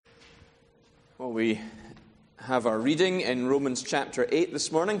Well, we have our reading in Romans chapter 8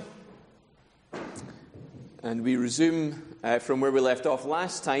 this morning. And we resume from where we left off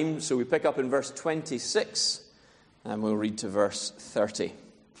last time. So we pick up in verse 26 and we'll read to verse 30.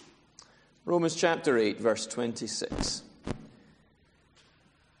 Romans chapter 8, verse 26.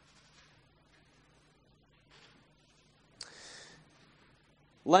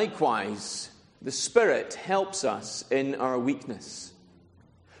 Likewise, the Spirit helps us in our weakness.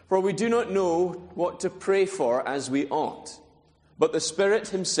 For we do not know what to pray for as we ought, but the Spirit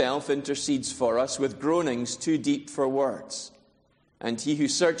himself intercedes for us with groanings too deep for words. And he who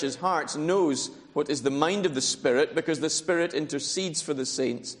searches hearts knows what is the mind of the Spirit, because the Spirit intercedes for the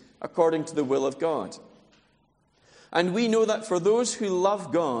saints according to the will of God. And we know that for those who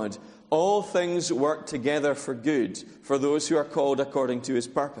love God, all things work together for good, for those who are called according to his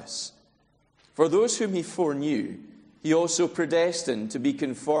purpose. For those whom he foreknew, he also predestined to be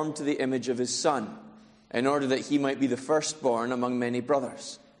conformed to the image of his Son, in order that he might be the firstborn among many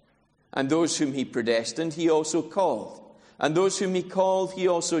brothers. And those whom he predestined, he also called. And those whom he called, he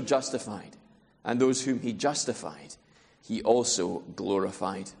also justified. And those whom he justified, he also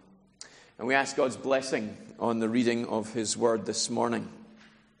glorified. And we ask God's blessing on the reading of his word this morning.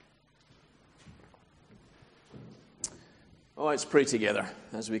 Oh, let's pray together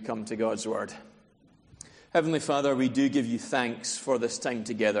as we come to God's word. Heavenly Father, we do give you thanks for this time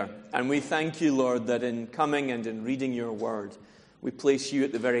together. And we thank you, Lord, that in coming and in reading your word, we place you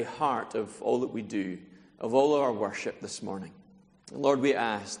at the very heart of all that we do, of all our worship this morning. And Lord, we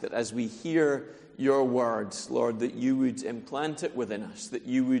ask that as we hear your words, Lord, that you would implant it within us, that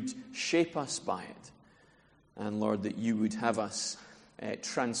you would shape us by it. And Lord, that you would have us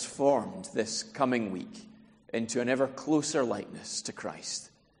transformed this coming week into an ever closer likeness to Christ.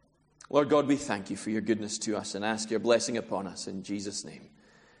 Lord God, we thank you for your goodness to us and ask your blessing upon us in Jesus' name.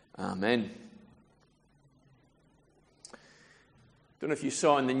 Amen. Don't know if you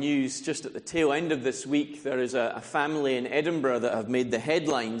saw in the news just at the tail end of this week, there is a family in Edinburgh that have made the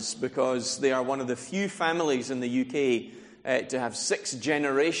headlines because they are one of the few families in the UK to have 6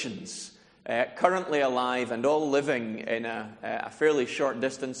 generations currently alive and all living in a fairly short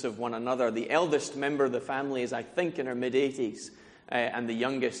distance of one another. The eldest member of the family is, I think, in her mid-80s. And the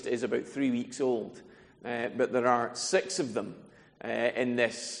youngest is about 3 weeks old. But there are 6 of them in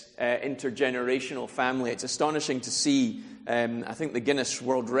this intergenerational family. It's astonishing to see. I think the Guinness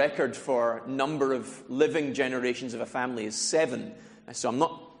World Record for number of living generations of a family is 7. So I'm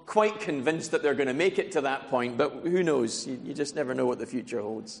not quite convinced that they're going to make it to that point, but who knows? You just never know what the future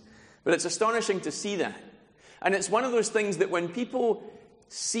holds. But it's astonishing to see that. And it's one of those things that when people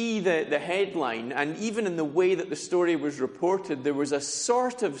see the headline, and even in the way that the story was reported, there was a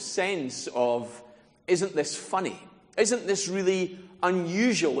sort of sense of, isn't this funny? Isn't this really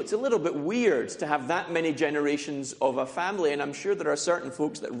unusual? It's a little bit weird to have that many generations of a family, and I'm sure there are certain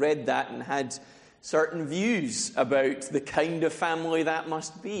folks that read that and had certain views about the kind of family that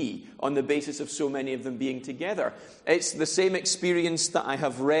must be on the basis of so many of them being together. It's the same experience that I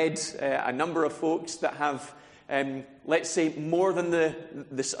have read a number of folks that have let's say, more than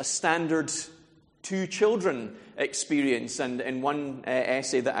a standard 2 children experience. And in one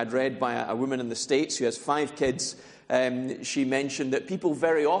essay that I'd read by a woman in the States who has 5 kids, she mentioned that people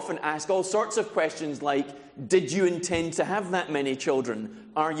very often ask all sorts of questions like, did you intend to have that many children?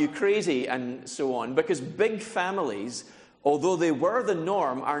 Are you crazy? And so on. Because big families, although they were the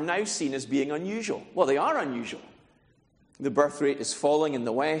norm, are now seen as being unusual. Well, they are unusual. The birth rate is falling in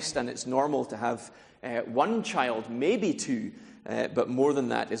the West, and it's normal to have 1 child, maybe 2, but more than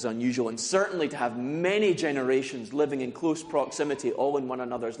that is unusual. And certainly to have many generations living in close proximity, all in one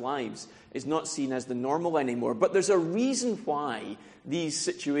another's lives, is not seen as the normal anymore. But there's a reason why these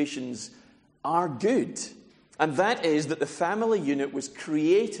situations are good. And that is that the family unit was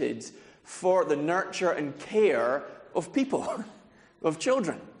created for the nurture and care of people, of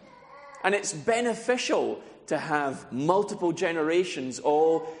children. And it's beneficial to have multiple generations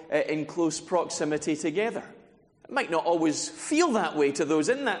all in close proximity together. It might not always feel that way to those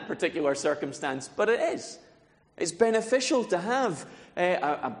in that particular circumstance, but it is. It's beneficial to have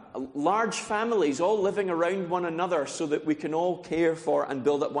large families all living around one another so that we can all care for and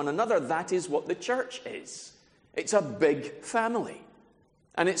build up one another. That is what the church is. It's a big family.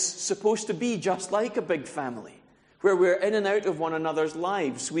 And it's supposed to be just like a big family, where we're in and out of one another's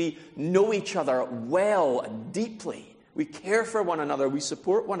lives. We know each other well and deeply. We care for one another. We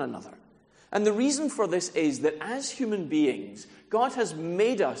support one another. And the reason for this is that as human beings, God has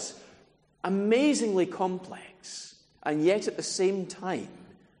made us amazingly complex, and yet at the same time,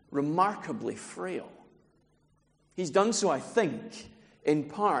 remarkably frail. He's done so, I think, in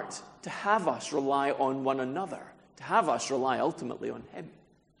part to have us rely on one another, to have us rely ultimately on him.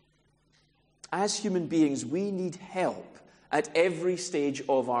 As human beings, we need help at every stage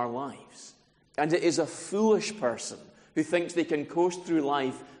of our lives. And it is a foolish person who thinks they can coast through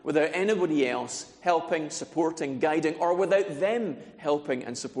life without anybody else helping, supporting, guiding, or without them helping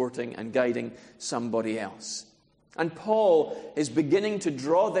and supporting and guiding somebody else. And Paul is beginning to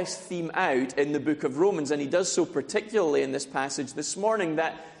draw this theme out in the book of Romans, and he does so particularly in this passage this morning,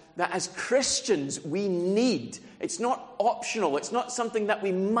 that as Christians we need. It's not optional. It's not something that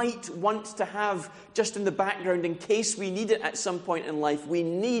we might want to have just in the background in case we need it at some point in life. We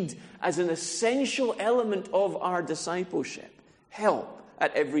need, as an essential element of our discipleship, help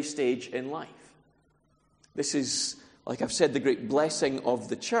at every stage in life. This is, like I've said, the great blessing of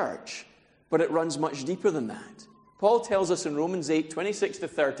the church, but it runs much deeper than that. Paul tells us in Romans 8, 26 to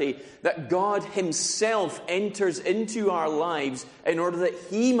 30, that God himself enters into our lives in order that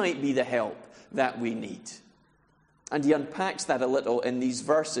he might be the help that we need. And he unpacks that a little in these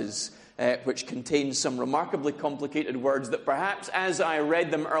verses, which contain some remarkably complicated words that perhaps as I read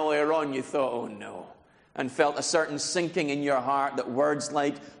them earlier on, you thought, oh no, and felt a certain sinking in your heart that words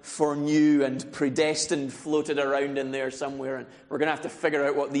like foreknew and predestined floated around in there somewhere, and we're going to have to figure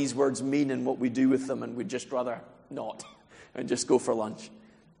out what these words mean and what we do with them, and we'd just rather not and just go for lunch.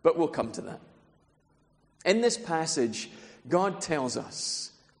 But we'll come to that. In this passage, God tells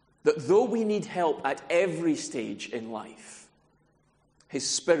us that though we need help at every stage in life, his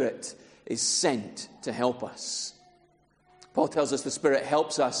Spirit is sent to help us. Paul tells us the Spirit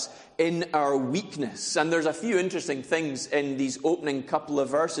helps us in our weakness. And there's a few interesting things in these opening couple of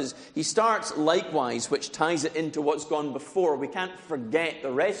verses. He starts likewise, which ties it into what's gone before. We can't forget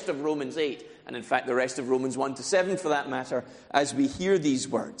the rest of Romans 8, and in fact the rest of Romans 1 to 7 for that matter, as we hear these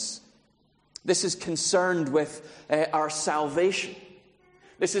words. This is concerned with our salvation.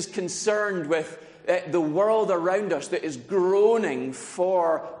 This is concerned with the world around us that is groaning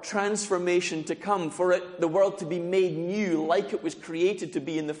for transformation to come, for the world to be made new like it was created to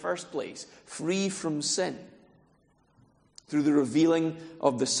be in the first place, free from sin. Through the revealing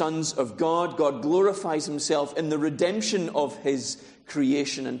of the sons of God, God glorifies himself in the redemption of his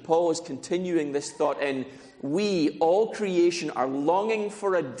creation. And Paul is continuing this thought in, we, all creation, are longing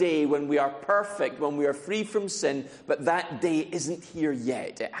for a day when we are perfect, when we are free from sin, but that day isn't here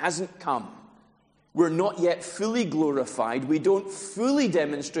yet. It hasn't come. We're not yet fully glorified. We don't fully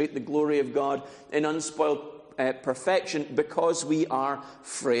demonstrate the glory of God in unspoiled perfection because we are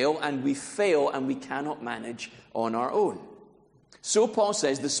frail and we fail and we cannot manage on our own. So Paul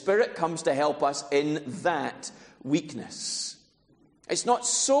says the Spirit comes to help us in that weakness. It's not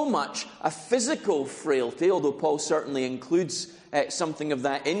so much a physical frailty, although Paul certainly includes something of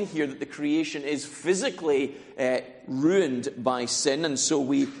that in here, that the creation is physically ruined by sin, and so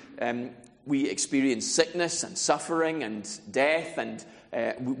we experience sickness and suffering and death, and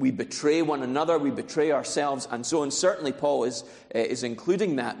we betray one another, we betray ourselves, and so on. Certainly Paul is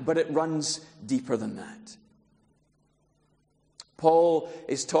including that, but it runs deeper than that. Paul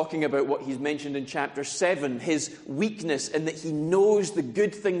is talking about what he's mentioned in chapter 7, his weakness in that he knows the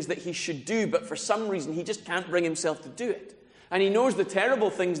good things that he should do, but for some reason he just can't bring himself to do it. And he knows the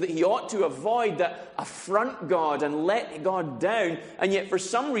terrible things that he ought to avoid that affront God and let God down, and yet for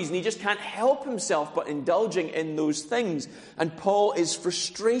some reason he just can't help himself but indulging in those things. And Paul is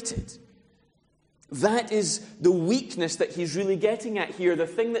frustrated. That is the weakness that he's really getting at here, the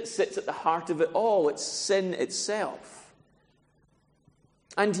thing that sits at the heart of it all. It's sin itself.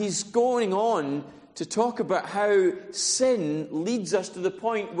 And he's going on to talk about how sin leads us to the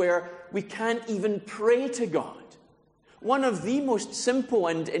point where we can't even pray to God. One of the most simple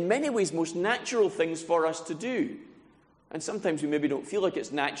and in many ways most natural things for us to do. And sometimes we maybe don't feel like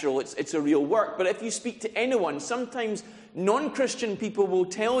it's natural, it's a real work. But if you speak to anyone, sometimes non-Christian people will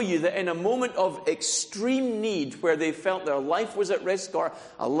tell you that in a moment of extreme need where they felt their life was at risk or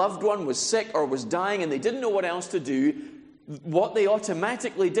a loved one was sick or was dying and they didn't know what else to do, what they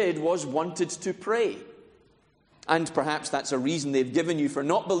automatically did was wanted to pray. And perhaps that's a reason they've given you for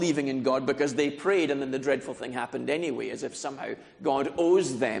not believing in God, because they prayed and then the dreadful thing happened anyway, as if somehow God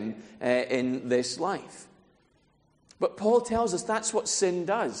owes them in this life. But Paul tells us that's what sin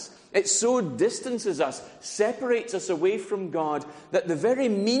does. It so distances us, separates us away from God, that the very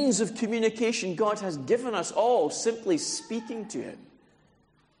means of communication God has given us all, simply speaking to him,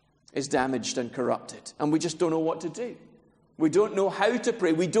 is damaged and corrupted. And we just don't know what to do. We don't know how to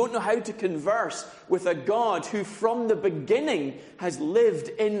pray. We don't know how to converse with a God who from the beginning has lived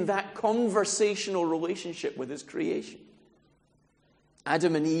in that conversational relationship with his creation.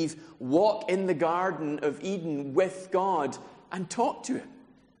 Adam and Eve walk in the Garden of Eden with God and talk to him.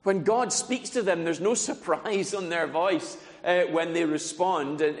 When God speaks to them, there's no surprise on their voice when they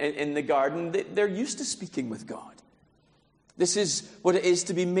respond in the garden. They're used to speaking with God. This is what it is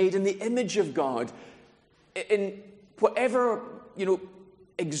to be made in the image of God. In whatever,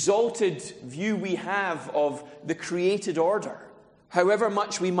 exalted view we have of the created order, however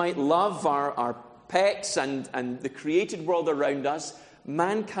much we might love our pets and the created world around us,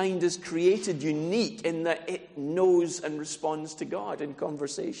 mankind is created unique in that it knows and responds to God in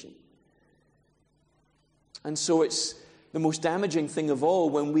conversation. And so it's the most damaging thing of all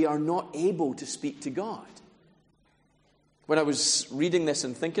when we are not able to speak to God. When I was reading this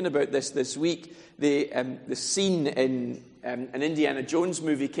and thinking about this week, the scene in an Indiana Jones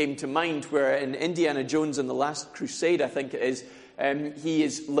movie came to mind, where in Indiana Jones and the Last Crusade, I think it is, he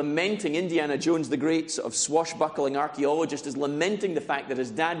is lamenting, Indiana Jones, the great sort of swashbuckling archaeologist, is lamenting the fact that his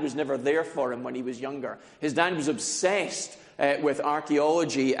dad was never there for him when he was younger. His dad was obsessed with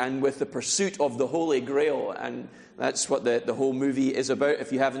archaeology and with the pursuit of the Holy Grail, and that's what the whole movie is about,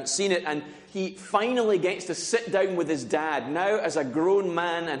 if you haven't seen it. And he finally gets to sit down with his dad, now as a grown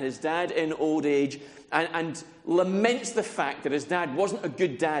man and his dad in old age, and laments the fact that his dad wasn't a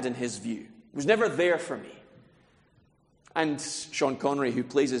good dad in his view. He was never there for me. And Sean Connery, who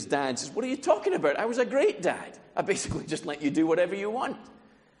plays his dad, says, "What are you talking about? I was a great dad. I basically just let you do whatever you want."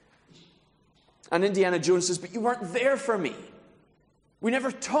 And Indiana Jones says, "But you weren't there for me. We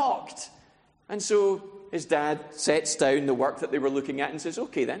never talked." And so his dad sets down the work that they were looking at and says,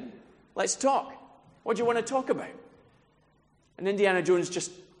 "Okay then, let's talk. What do you want to talk about?" And Indiana Jones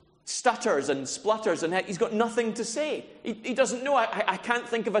just stutters and splutters, and he's got nothing to say. He doesn't know. I can't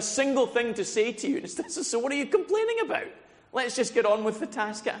think of a single thing to say to you. And says, "So what are you complaining about? Let's just get on with the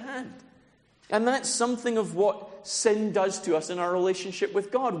task at hand." And that's something of what sin does to us in our relationship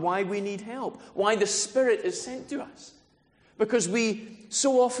with God, why we need help, why the Spirit is sent to us. Because we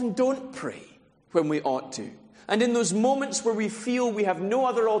so often don't pray when we ought to. And in those moments where we feel we have no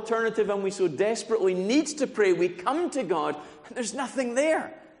other alternative and we so desperately need to pray, we come to God and there's nothing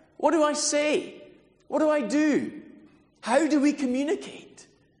there. What do I say? What do I do? How do we communicate?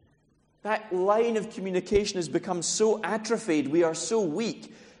 That line of communication has become so atrophied, we are so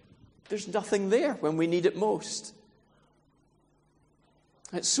weak. There's nothing there when we need it most.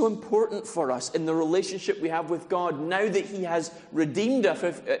 It's so important for us in the relationship we have with God, now that He has redeemed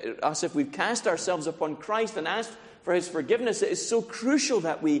us, if we've cast ourselves upon Christ and asked for His forgiveness. It is so crucial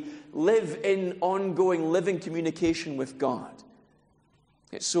that we live in ongoing, living communication with God.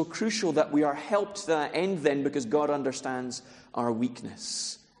 It's so crucial that we are helped to that end then, because God understands our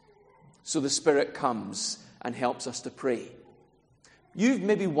weakness. So the Spirit comes and helps us to pray. You've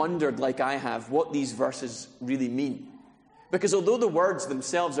maybe wondered, like I have, what these verses really mean. Because although the words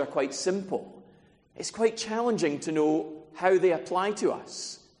themselves are quite simple, it's quite challenging to know how they apply to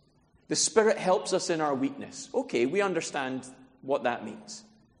us. The Spirit helps us in our weakness. Okay, we understand what that means.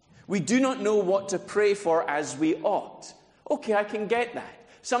 We do not know what to pray for as we ought. Okay, I can get that.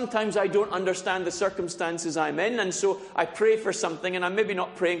 Sometimes I don't understand the circumstances I'm in, and so I pray for something, and I'm maybe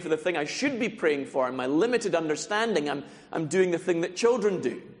not praying for the thing I should be praying for. In my limited understanding, I'm doing the thing that children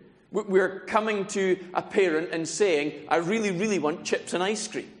do. We're coming to a parent and saying, "I really, really want chips and ice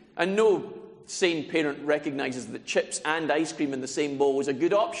cream." And no sane parent recognizes that chips and ice cream in the same bowl is a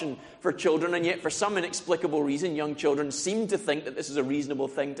good option for children, and yet for some inexplicable reason, young children seem to think that this is a reasonable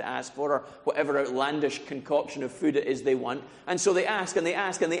thing to ask for, or whatever outlandish concoction of food it is they want. And so they ask and they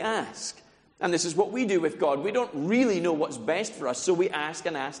ask and they ask. And this is what we do with God. We don't really know what's best for us, so we ask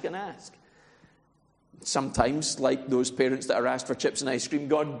and ask and ask. Sometimes, like those parents that are asked for chips and ice cream,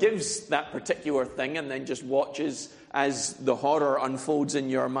 God gives that particular thing and then just watches as the horror unfolds in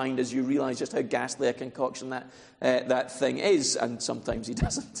your mind as you realize just how ghastly a concoction that thing is, and sometimes He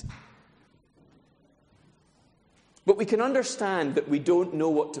doesn't. But we can understand that we don't know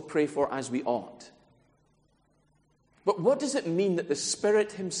what to pray for as we ought. But what does it mean that the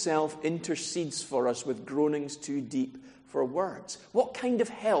Spirit Himself intercedes for us with groanings too deep for words? What kind of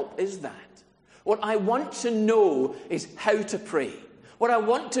help is that? What I want to know is how to pray. What I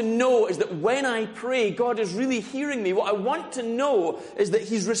want to know is that when I pray, God is really hearing me. What I want to know is that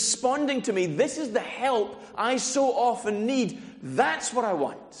He's responding to me. This is the help I so often need. That's what I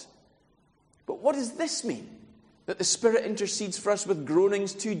want. But what does this mean? That the Spirit intercedes for us with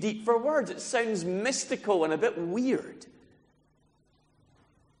groanings too deep for words. It sounds mystical and a bit weird.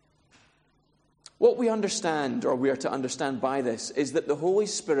 What we understand, or we are to understand by this, is that the Holy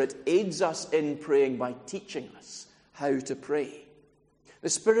Spirit aids us in praying by teaching us how to pray. The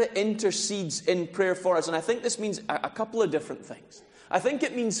Spirit intercedes in prayer for us, and I think this means a couple of different things. I think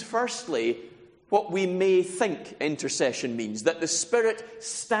it means, firstly, what we may think intercession means, that the Spirit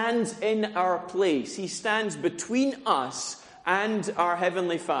stands in our place. He stands between us and our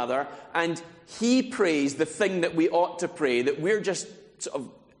Heavenly Father, and He prays the thing that we ought to pray, that we're just sort of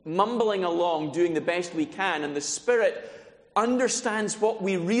mumbling along, doing the best we can, and the Spirit understands what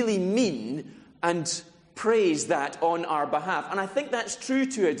we really mean and prays that on our behalf. And I think that's true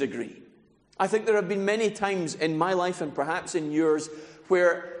to a degree. I think there have been many times in my life, and perhaps in yours,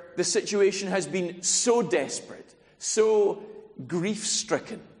 where the situation has been so desperate, so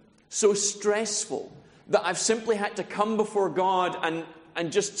grief-stricken, so stressful, that I've simply had to come before God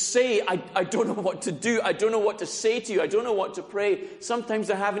and just say, I don't know what to do. I don't know what to say to you. I don't know what to pray. Sometimes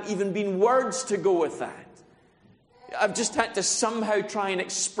there haven't even been words to go with that. I've just had to somehow try and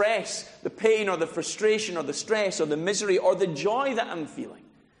express the pain or the frustration or the stress or the misery or the joy that I'm feeling.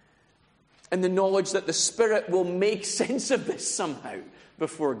 And the knowledge that the Spirit will make sense of this somehow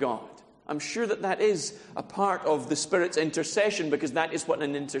before God. I'm sure that that is a part of the Spirit's intercession, because that is what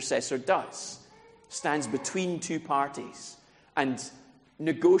an intercessor does. Stands between two parties and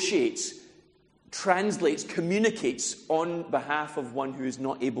negotiates, translates, communicates on behalf of one who is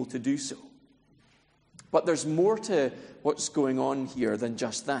not able to do so. But there's more to what's going on here than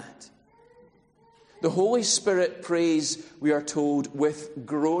just that. The Holy Spirit prays, we are told, with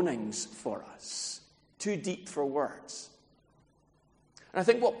groanings for us. Too deep for words. And I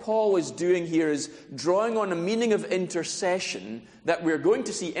think what Paul is doing here is drawing on a meaning of intercession that we're going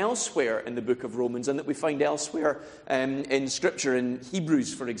to see elsewhere in the book of Romans, and that we find elsewhere in Scripture, in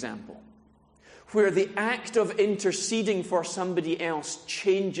Hebrews, for example, where the act of interceding for somebody else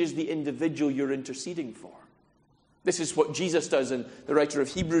changes the individual you're interceding for. This is what Jesus does, and the writer of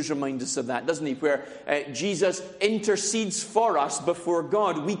Hebrews reminds us of that, doesn't he? Where Jesus intercedes for us before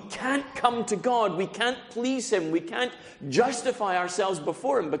God. We can't come to God. We can't please Him. We can't justify ourselves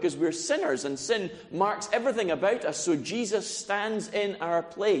before Him because we're sinners, and sin marks everything about us. So Jesus stands in our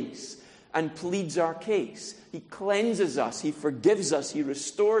place and pleads our case. He cleanses us. He forgives us. He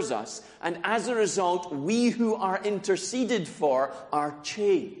restores us. And as a result, we who are interceded for are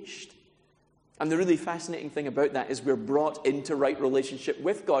changed. And the really fascinating thing about that is we're brought into right relationship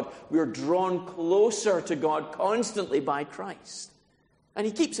with God. We're drawn closer to God constantly by Christ. And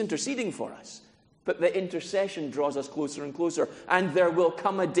He keeps interceding for us. But the intercession draws us closer and closer. And there will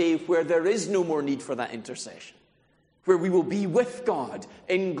come a day where there is no more need for that intercession. Where we will be with God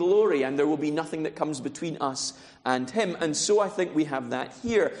in glory, and there will be nothing that comes between us and Him. And so I think we have that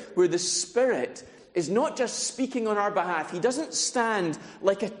here, where the Spirit is not just speaking on our behalf. He doesn't stand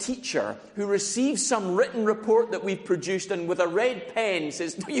like a teacher who receives some written report that we've produced and with a red pen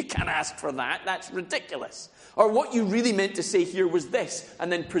says, no, you can't ask for that. That's ridiculous. Or what you really meant to say here was this,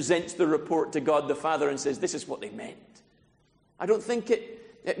 and then presents the report to God the Father and says, this is what they meant. I don't think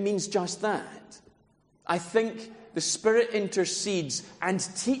it means just that. I think the Spirit intercedes and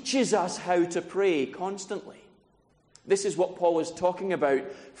teaches us how to pray constantly. This is what Paul is talking about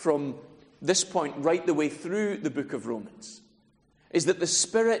from this point right the way through the book of Romans, is that the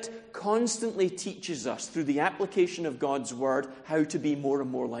Spirit constantly teaches us through the application of God's Word how to be more and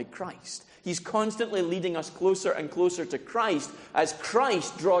more like Christ. He's constantly leading us closer and closer to Christ as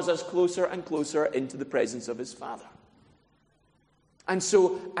Christ draws us closer and closer into the presence of His Father. And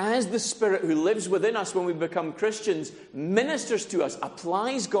so, as the Spirit who lives within us when we become Christians ministers to us,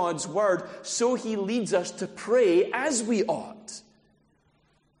 applies God's Word, so He leads us to pray as we ought.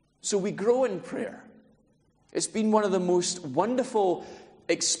 So we grow in prayer. It's been one of the most wonderful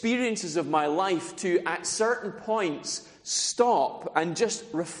experiences of my life to, at certain points, stop and just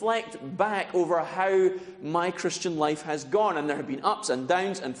reflect back over how my Christian life has gone. And there have been ups and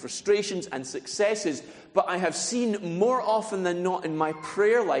downs and frustrations and successes, but I have seen more often than not in my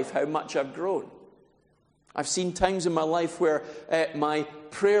prayer life how much I've grown. I've seen times in my life where my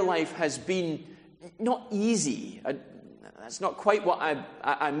prayer life has been not easy. That's not quite what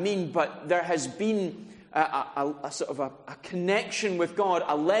I mean, but there has been a sort of a connection with God,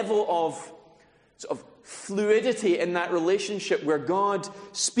 a level of sort of fluidity in that relationship where God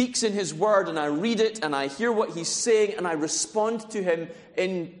speaks in His Word and I read it and I hear what He's saying and I respond to Him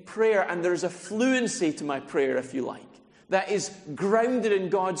in prayer, and there's a fluency to my prayer, if you like, that is grounded in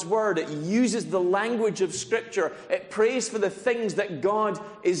God's Word. It uses the language of Scripture. It prays for the things that God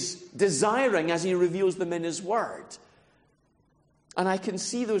is desiring as He reveals them in His Word. And I can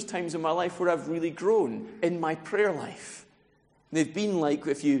see those times in my life where I've really grown in my prayer life. They've been like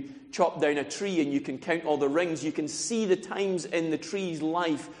if you chop down a tree and you can count all the rings, you can see the times in the tree's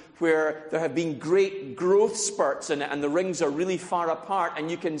life where there have been great growth spurts in it and the rings are really far apart, and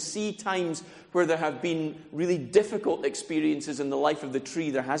you can see times where there have been really difficult experiences in the life of the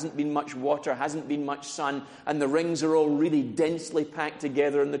tree. There hasn't been much water, hasn't been much sun, and the rings are all really densely packed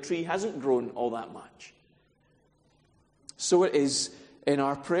together and the tree hasn't grown all that much. So it is in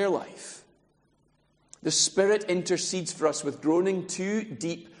our prayer life. The Spirit intercedes for us with groaning too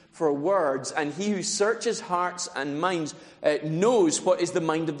deep for words, and he who searches hearts and minds knows what is the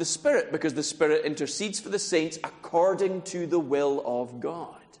mind of the Spirit, because the Spirit intercedes for the saints according to the will of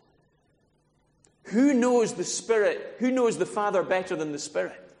God. Who knows the Spirit? Who knows the Father better than the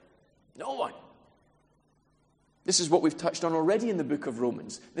Spirit? No one. This is what we've touched on already in the book of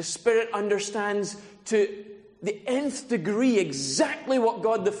Romans. The Spirit understands to the nth degree exactly what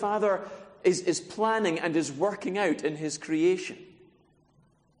God the Father is planning and is working out in his creation.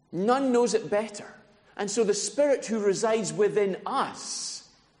 None knows it better. And so the Spirit who resides within us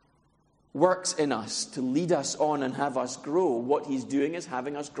works in us to lead us on and have us grow. What he's doing is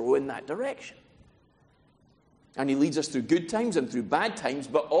having us grow in that direction. And he leads us through good times and through bad times,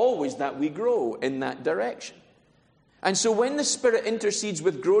 but always that we grow in that direction. And so when the Spirit intercedes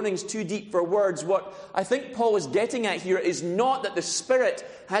with groanings too deep for words, what I think Paul is getting at here is not that the Spirit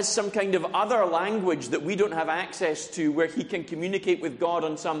has some kind of other language that we don't have access to where he can communicate with God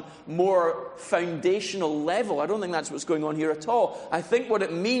on some more foundational level. I don't think that's what's going on here at all. I think what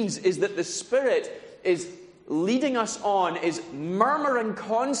it means is that the Spirit is leading us on, is murmuring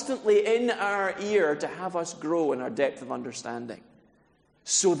constantly in our ear to have us grow in our depth of understanding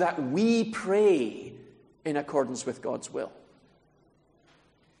so that we pray in accordance with God's will.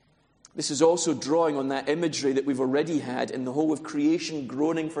 This is also drawing on that imagery that we've already had in the whole of creation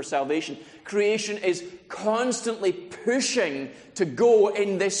groaning for salvation. Creation is constantly pushing to go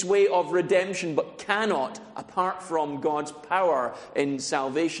in this way of redemption, but cannot apart from God's power in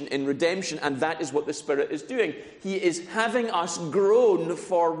salvation, in redemption, and that is what the Spirit is doing. He is having us groan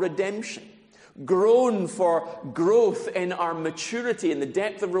for redemption. Groan for growth in our maturity, in the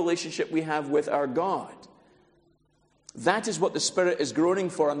depth of relationship we have with our God. That is what the Spirit is groaning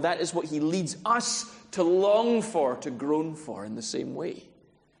for, and that is what he leads us to long for, to groan for in the same way.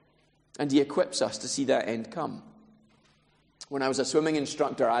 And he equips us to see that end come. When I was a swimming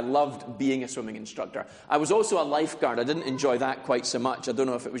instructor, I loved being a swimming instructor. I was also a lifeguard. I didn't enjoy that quite so much. I don't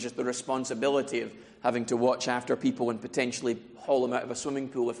know if it was just the responsibility of having to watch after people and potentially haul them out of a swimming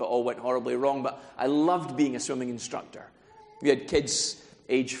pool if it all went horribly wrong, but I loved being a swimming instructor. We had kids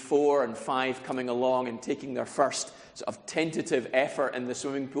age 4 and 5 coming along and taking their first sort of tentative effort in the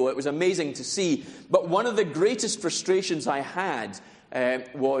swimming pool. It was amazing to see. But one of the greatest frustrations I had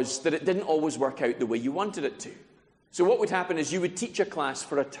was that it didn't always work out the way you wanted it to. So what would happen is you would teach a class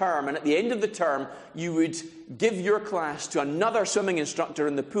for a term, and at the end of the term, you would give your class to another swimming instructor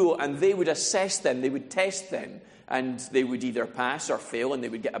in the pool, and they would assess them, they would test them, and they would either pass or fail, and they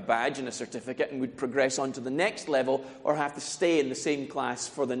would get a badge and a certificate and would progress on to the next level or have to stay in the same class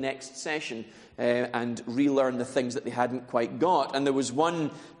for the next session and relearn the things that they hadn't quite got. And there was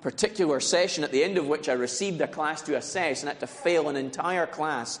one particular session at the end of which I received a class to assess and had to fail an entire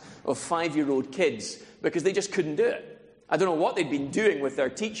class of 5-year-old kids because they just couldn't do it. I don't know what they'd been doing with their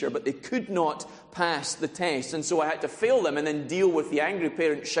teacher, but they could not pass the test. And so I had to fail them and then deal with the angry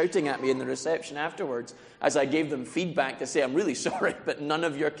parents shouting at me in the reception afterwards as I gave them feedback to say, I'm really sorry, but none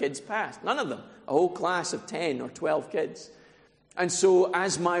of your kids passed. None of them. A whole class of 10 or 12 kids. And so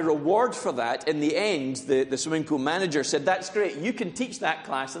as my reward for that, in the end, the swimming pool manager said, that's great, you can teach that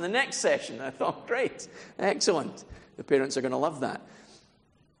class in the next session. And I thought, great, excellent. The parents are going to love that.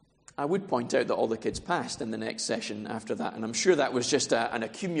 I would point out that all the kids passed in the next session after that, and I'm sure that was just an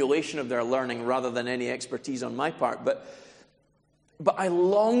accumulation of their learning rather than any expertise on my part, but I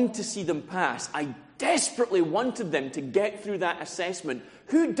longed to see them pass. I desperately wanted them to get through that assessment.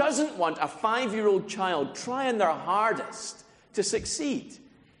 Who doesn't want a 5-year-old child trying their hardest to succeed?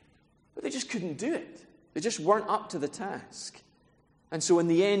 But they just couldn't do it. They just weren't up to the task. And so in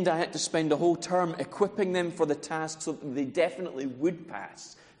the end, I had to spend a whole term equipping them for the task so that they definitely would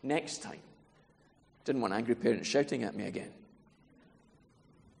pass next time. Didn't want angry parents shouting at me again.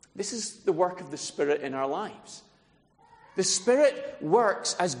 This is the work of the Spirit in our lives. The Spirit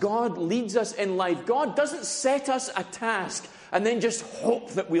works as God leads us in life. God doesn't set us a task and then just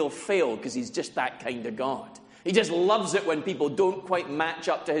hope that we'll fail because he's just that kind of God. He just loves it when people don't quite match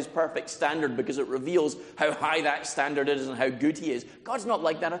up to his perfect standard because it reveals how high that standard is and how good he is. God's not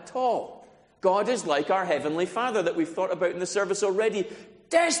like that at all. God is like our Heavenly Father that we've thought about in the service already.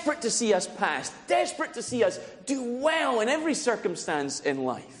 desperate to see us pass, desperate to see us do well in every circumstance in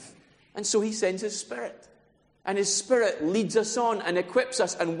life. And so he sends his Spirit. And his Spirit leads us on and equips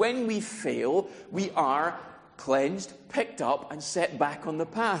us. And when we fail, we are cleansed, picked up, and set back on the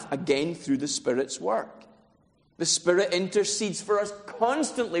path, again through the Spirit's work. The Spirit intercedes for us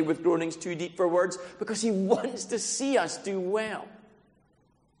constantly with groanings too deep for words because he wants to see us do well.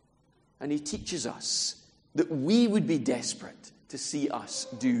 And he teaches us that we would be desperate to see us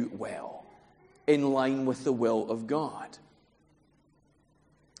do well, in line with the will of God.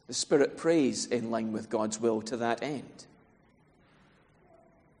 The Spirit prays in line with God's will to that end.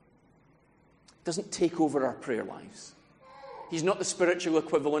 It doesn't take over our prayer lives. He's not the spiritual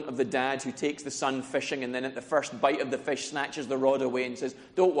equivalent of the dad who takes the son fishing and then at the first bite of the fish snatches the rod away and says,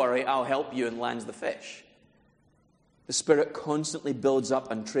 "Don't worry, I'll help you," and lands the fish. The Spirit constantly builds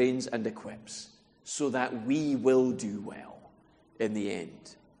up and trains and equips so that we will do well in the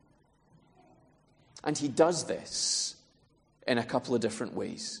end. And he does this in a couple of different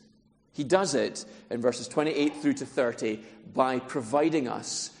ways. He does it in verses 28 through to 30 by providing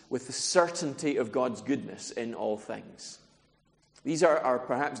us with the certainty of God's goodness in all things. These are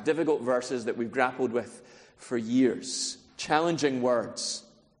perhaps difficult verses that we've grappled with for years. Challenging words.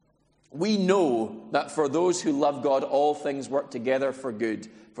 We know that for those who love God, all things work together for good,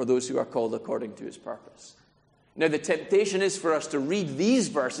 for those who are called according to his purpose. Now, the temptation is for us to read these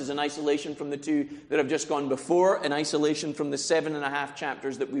verses in isolation from the two that have just gone before, in isolation from the 7.5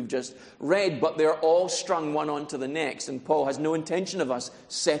 chapters that we've just read, but they're all strung one onto the next, and Paul has no intention of us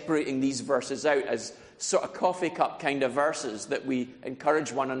separating these verses out as sort of coffee cup kind of verses that we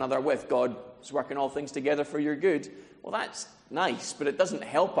encourage one another with. God is working all things together for your good. Well, that's nice, but it doesn't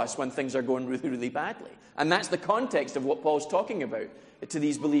help us when things are going really, really badly. And that's the context of what Paul's talking about to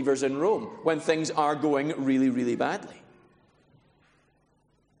these believers in Rome, when things are going really, really badly.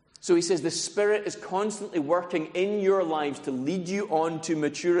 So he says the Spirit is constantly working in your lives to lead you on to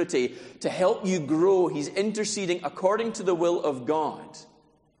maturity, to help you grow. He's interceding according to the will of God.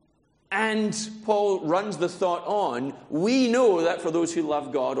 And Paul runs the thought on, we know that for those who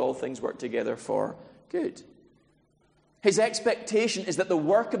love God, all things work together for good. His expectation is that the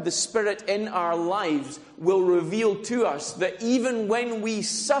work of the Spirit in our lives will reveal to us that even when we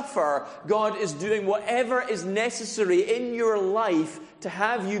suffer, God is doing whatever is necessary in your life to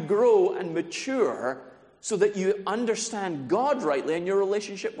have you grow and mature so that you understand God rightly and your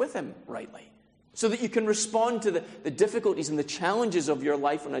relationship with him rightly. So that you can respond to the difficulties and the challenges of your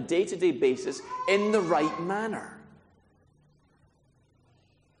life on a day-to-day basis in the right manner.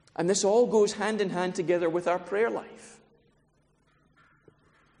 And this all goes hand in hand together with our prayer life.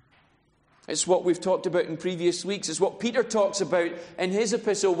 It's what we've talked about in previous weeks. It's what Peter talks about in his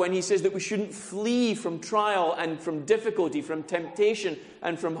epistle when he says that we shouldn't flee from trial and from difficulty, from temptation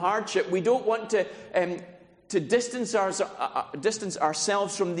and from hardship. We don't want to distance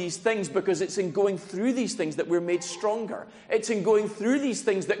ourselves from these things because it's in going through these things that we're made stronger. It's in going through these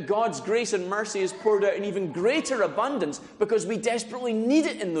things that God's grace and mercy is poured out in even greater abundance because we desperately need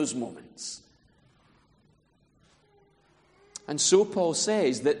it in those moments. And so Paul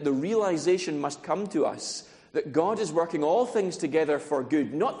says that the realization must come to us that God is working all things together for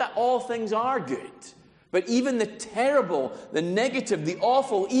good. Not that all things are good, but even the terrible, the negative, the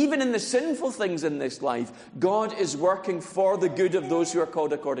awful, even in the sinful things in this life, God is working for the good of those who are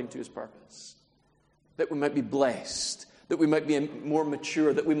called according to his purpose. That we might be blessed, that we might be more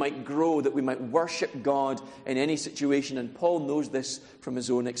mature, that we might grow, that we might worship God in any situation. And Paul knows this from his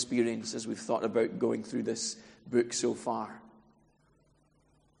own experience as we've thought about going through this book so far.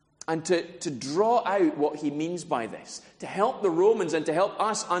 And to draw out what he means by this, to help the Romans and to help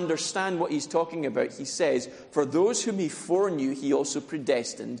us understand what he's talking about, he says, for those whom he foreknew, he also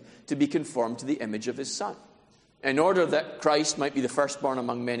predestined to be conformed to the image of his Son, in order that Christ might be the firstborn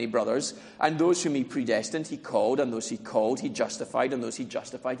among many brothers. And those whom he predestined, he called, and those he called, he justified, and those he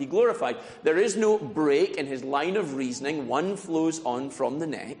justified, he glorified. There is no break in his line of reasoning. One flows on from the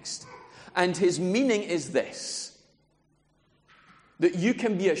next. And his meaning is this: that you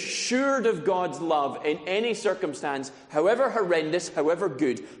can be assured of God's love in any circumstance, however horrendous, however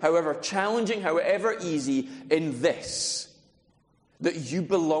good, however challenging, however easy, in this, that you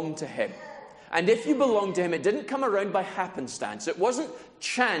belong to him. And if you belong to him, it didn't come around by happenstance. It wasn't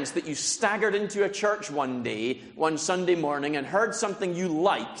chance that you staggered into a church one day, one Sunday morning, and heard something you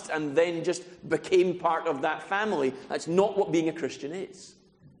liked and then just became part of that family. That's not what being a Christian is.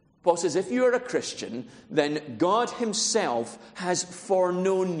 Paul says, if you are a Christian, then God himself has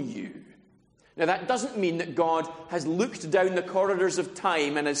foreknown you. Now, that doesn't mean that God has looked down the corridors of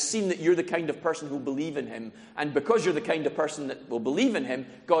time and has seen that you're the kind of person who will believe in him. And because you're the kind of person that will believe in him,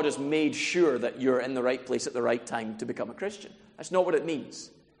 God has made sure that you're in the right place at the right time to become a Christian. That's not what it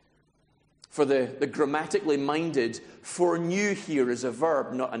means. For the grammatically minded, foreknew here is a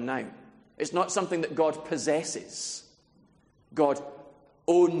verb, not a noun. It's not something that God possesses. God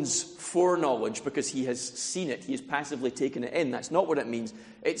owns foreknowledge because he has seen it. He has passively taken it in. That's not what it means.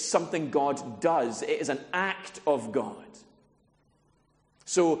 It's something God does. It is an act of God.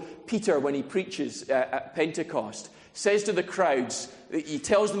 So Peter, when he preaches at Pentecost, says to the crowds, he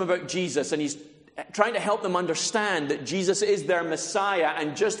tells them about Jesus, and he's trying to help them understand that Jesus is their Messiah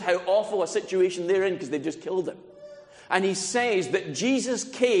and just how awful a situation they're in because they've just killed him. And he says that Jesus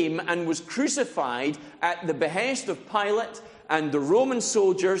came and was crucified at the behest of Pilate and the Roman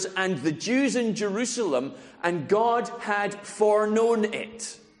soldiers and the Jews in Jerusalem, and God had foreknown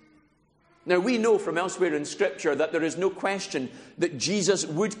it. Now, we know from elsewhere in Scripture that there is no question that Jesus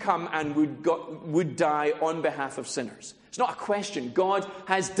would come and would die on behalf of sinners. It's not a question. God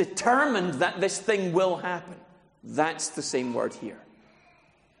has determined that this thing will happen. That's the same word here.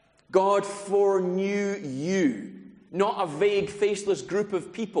 God foreknew you, not a vague, faceless group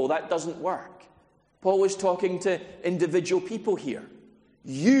of people. That doesn't work. Paul is talking to individual people here.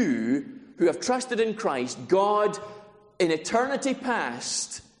 You who have trusted in Christ, God in eternity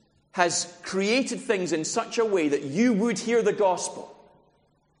past has created things in such a way that you would hear the gospel.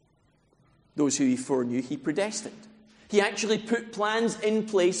 Those who he foreknew, he predestined. He actually put plans in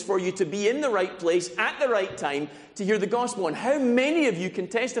place for you to be in the right place at the right time to hear the gospel. And how many of you can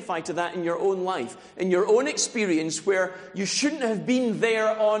testify to that in your own life, in your own experience, where you shouldn't have been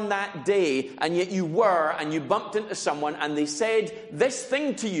there on that day, and yet you were, and you bumped into someone, and they said this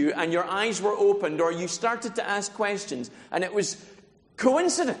thing to you, and your eyes were opened, or you started to ask questions, and it was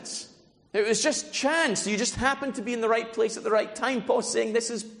coincidence. It was just chance. You just happened to be in the right place at the right time. Paul's saying this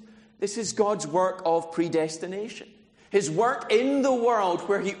is God's work of predestination. His work in the world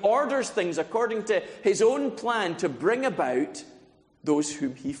where he orders things according to his own plan to bring about those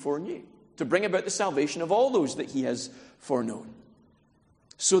whom he foreknew. To bring about the salvation of all those that he has foreknown.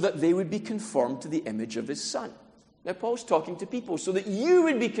 So that they would be conformed to the image of his Son. Now Paul's talking to people so that you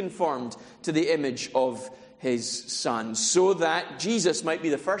would be conformed to the image of his Son. So that Jesus might be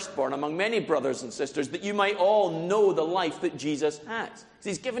the firstborn among many brothers and sisters. That you might all know the life that Jesus has. Because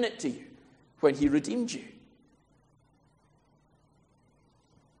he's given it to you when he redeemed you.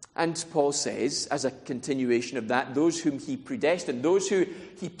 And Paul says, as a continuation of that, those whom he predestined, those who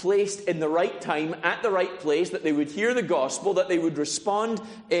he placed in the right time, at the right place, that they would hear the gospel, that they would respond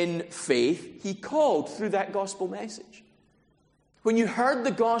in faith, he called through that gospel message. When you heard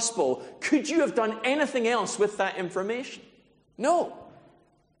the gospel, could you have done anything else with that information? No.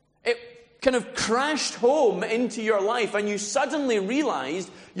 It kind of crashed home into your life, and you suddenly realized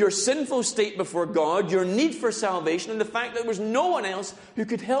your sinful state before God, your need for salvation, and the fact that there was no one else who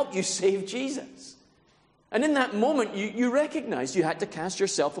could help you save Jesus. And in that moment, you recognized you had to cast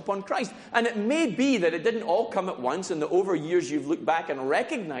yourself upon Christ. And it may be that it didn't all come at once, and that over years you've looked back and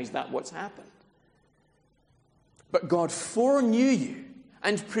recognized that what's happened. But God foreknew you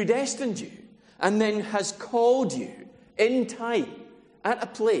and predestined you, and then has called you in time, at a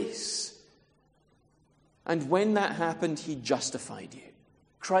place. And when that happened, he justified you.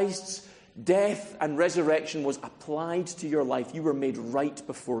 Christ's death and resurrection was applied to your life. You were made right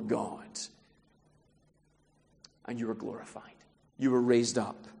before God. And you were glorified. You were raised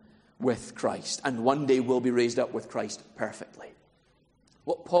up with Christ. And one day will be raised up with Christ perfectly.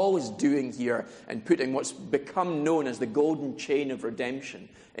 What Paul is doing here and putting what's become known as the golden chain of redemption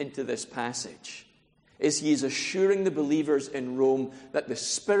into this passage is he is assuring the believers in Rome that the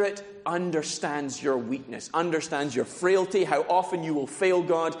Spirit understands your weakness, understands your frailty, how often you will fail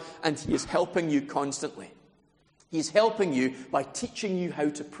God, and he is helping you constantly. He's helping you by teaching you how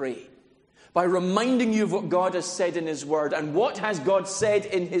to pray, by reminding you of what God has said in his word. And what has God said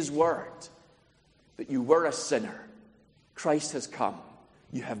in his word? That you were a sinner. Christ has come.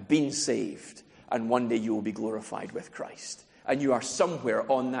 You have been saved. And one day you will be glorified with Christ. And you are somewhere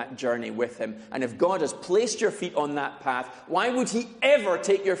on that journey with him. And if God has placed your feet on that path, why would he ever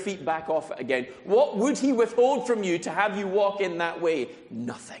take your feet back off it again? What would he withhold from you to have you walk in that way?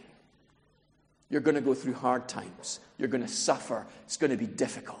 Nothing. You're going to go through hard times. You're going to suffer. It's going to be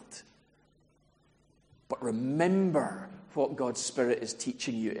difficult. But remember what God's Spirit is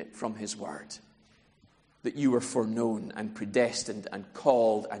teaching you from his word. That you were foreknown and predestined and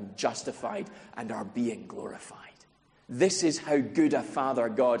called and justified and are being glorified. This is how good a Father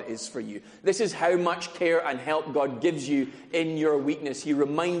God is for you. This is how much care and help God gives you in your weakness. He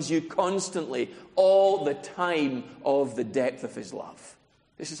reminds you constantly, all the time, of the depth of his love.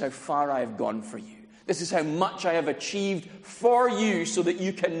 This is how far I have gone for you. This is how much I have achieved for you so that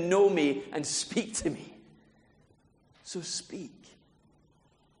you can know me and speak to me. So speak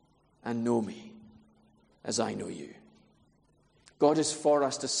and know me as I know you. God is for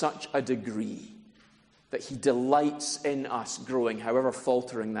us to such a degree that he delights in us growing, however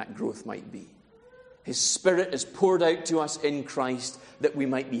faltering that growth might be. His Spirit is poured out to us in Christ that we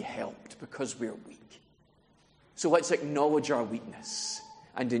might be helped because we're weak. So let's acknowledge our weakness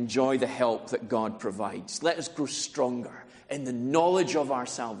and enjoy the help that God provides. Let us grow stronger in the knowledge of our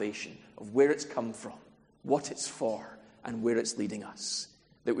salvation, of where it's come from, what it's for, and where it's leading us,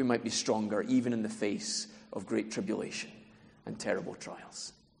 that we might be stronger even in the face of great tribulation and terrible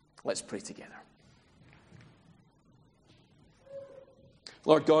trials. Let's pray together.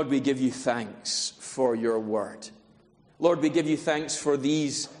 Lord God, we give you thanks for your word. Lord, we give you thanks for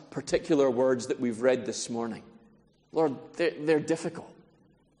these particular words that we've read this morning. Lord, they're difficult.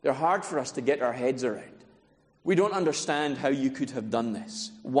 They're hard for us to get our heads around. We don't understand how you could have done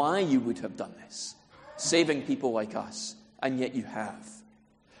this, why you would have done this, saving people like us, and yet you have.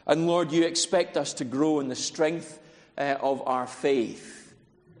 And Lord, you expect us to grow in the strength of our faith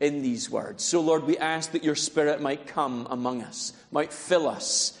in these words. So Lord, we ask that your Spirit might come among us, might fill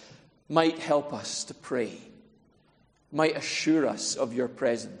us, might help us to pray, might assure us of your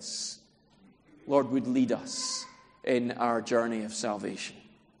presence. Lord, would lead us in our journey of salvation.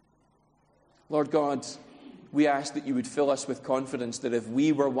 Lord God, we ask that you would fill us with confidence that if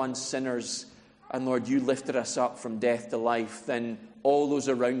we were once sinners, and Lord, you lifted us up from death to life, then all those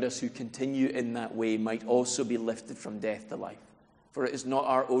around us who continue in that way might also be lifted from death to life. For it is not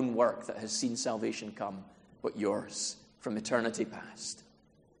our own work that has seen salvation come, but yours from eternity past.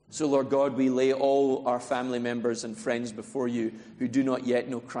 So, Lord God, we lay all our family members and friends before you who do not yet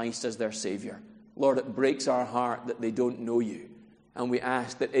know Christ as their Savior. Lord, it breaks our heart that they don't know you. And we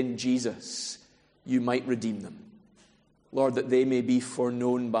ask that in Jesus you might redeem them. Lord, that they may be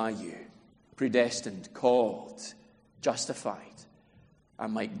foreknown by you, predestined, called, justified,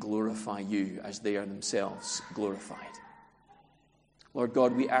 and might glorify you as they are themselves glorified. Lord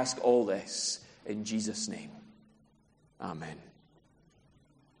God, we ask all this in Jesus' name. Amen.